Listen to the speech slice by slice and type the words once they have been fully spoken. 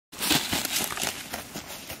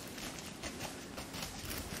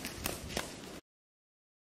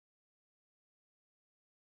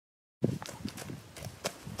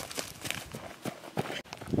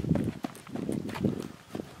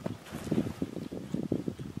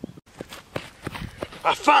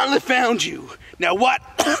I finally found you. Now what?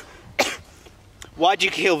 Why'd you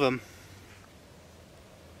kill them?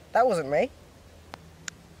 That wasn't me.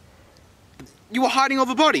 You were hiding all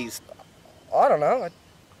the bodies. I don't know. I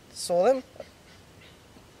saw them.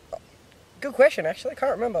 Good question, actually. I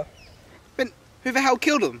can't remember. But who the hell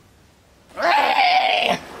killed them?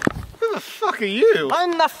 Who the fuck are you?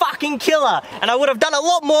 I'm the fucking killer, and I would have done a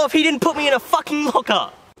lot more if he didn't put me in a fucking locker.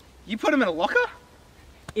 You put him in a locker?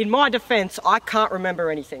 In my defense, I can't remember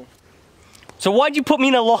anything. So why'd you put me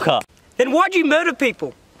in a locker? Then why'd you murder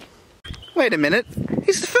people? Wait a minute.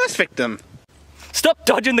 He's the first victim. Stop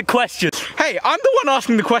dodging the questions. Hey, I'm the one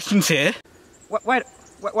asking the questions here. Wait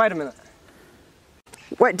a minute.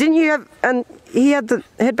 Wait, didn't you have, and he had the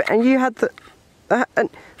headband, and you had the, and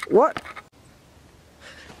what?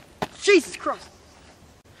 Jesus Christ.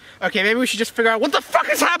 Okay, maybe we should just figure out what the fuck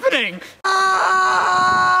is happening! What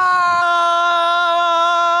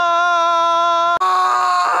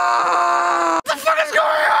the fuck is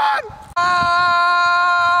going on?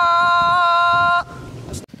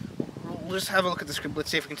 We'll just have a look at the script. Let's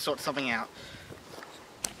see if we can sort something out.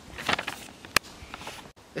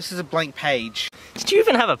 This is a blank page. Did you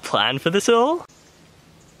even have a plan for this at all?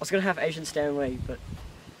 I was gonna have Asian Stanley, but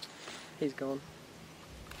he's gone.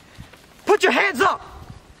 Put your hands up!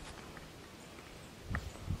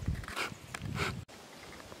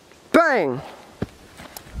 Bang!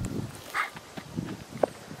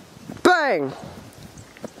 Bang!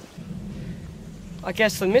 I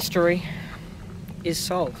guess the mystery is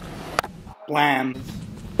solved. Blam.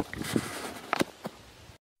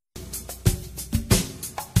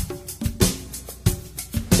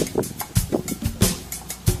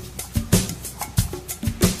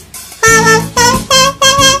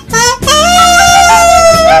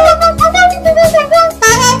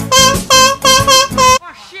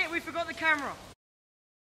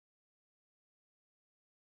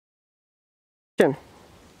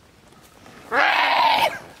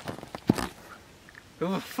 Who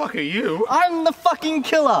the fuck are you? I'm the fucking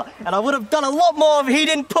killer, and I would have done a lot more if he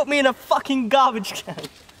didn't put me in a fucking garbage can.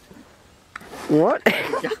 What?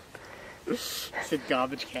 It's a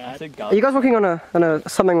garbage can. Are you guys working on a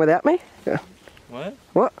something without me? Yeah. What?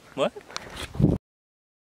 What? What?